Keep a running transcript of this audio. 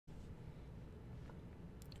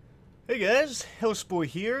Hey guys, Hellsport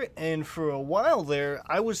here, and for a while there,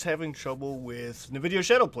 I was having trouble with Nvidia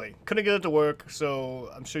Shadowplay. Couldn't get it to work, so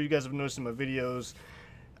I'm sure you guys have noticed in my videos,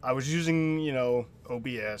 I was using,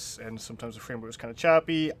 OBS, and sometimes the frame rate was kind of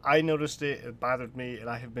choppy. I noticed it, it bothered me, and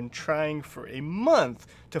I have been trying for a month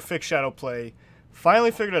to fix Shadowplay.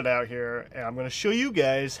 Finally figured it out here, and I'm going to show you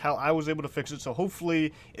guys how I was able to fix it, so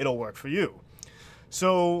hopefully it'll work for you.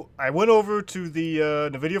 So, I went over to the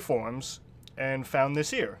Nvidia forums and found this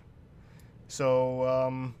here.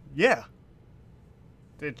 So, yeah,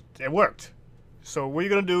 it worked. So what you're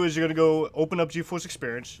going to do is you're going to go open up GeForce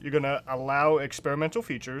Experience. You're going to allow experimental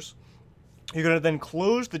features. You're going to then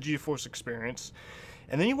close the GeForce Experience.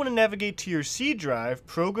 And then you want to navigate to your C drive,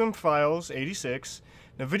 Program Files 86,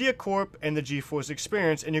 Nvidia Corp, and the GeForce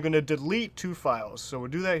Experience. And you're going to delete two files. So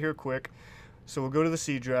we'll do that here quick. So we'll go to the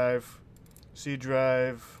C drive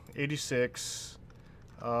 86.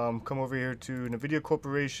 Come over here to Nvidia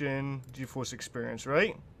Corporation, GeForce Experience,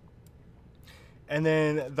 right? And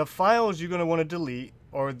then the files you're going to want to delete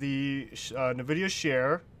are the Nvidia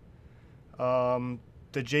Share, the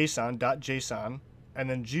 .json, and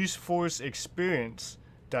then GeForce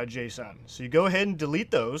Experience.json. So you go ahead and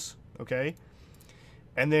delete those, okay?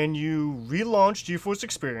 And then you relaunch GeForce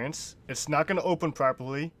Experience. It's not going to open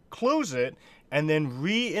properly. Close it, and then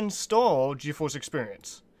reinstall GeForce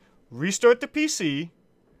Experience. Restart the PC.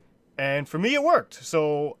 And for me, it worked.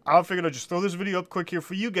 So I figured I'd just throw this video up quick here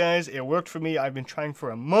for you guys. It worked for me. I've been trying for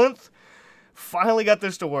a month. Finally got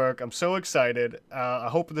this to work. I'm so excited. I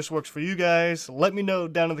hope this works for you guys. Let me know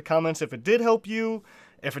down in the comments if it did help you.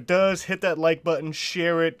 If it does, hit that like button,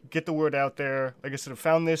 share it, get the word out there. Like I said, I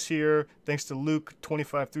found this here thanks to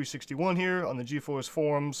Luke25361 here on the GeForce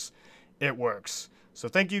forums. It works. So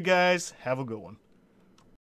thank you guys. Have a good one.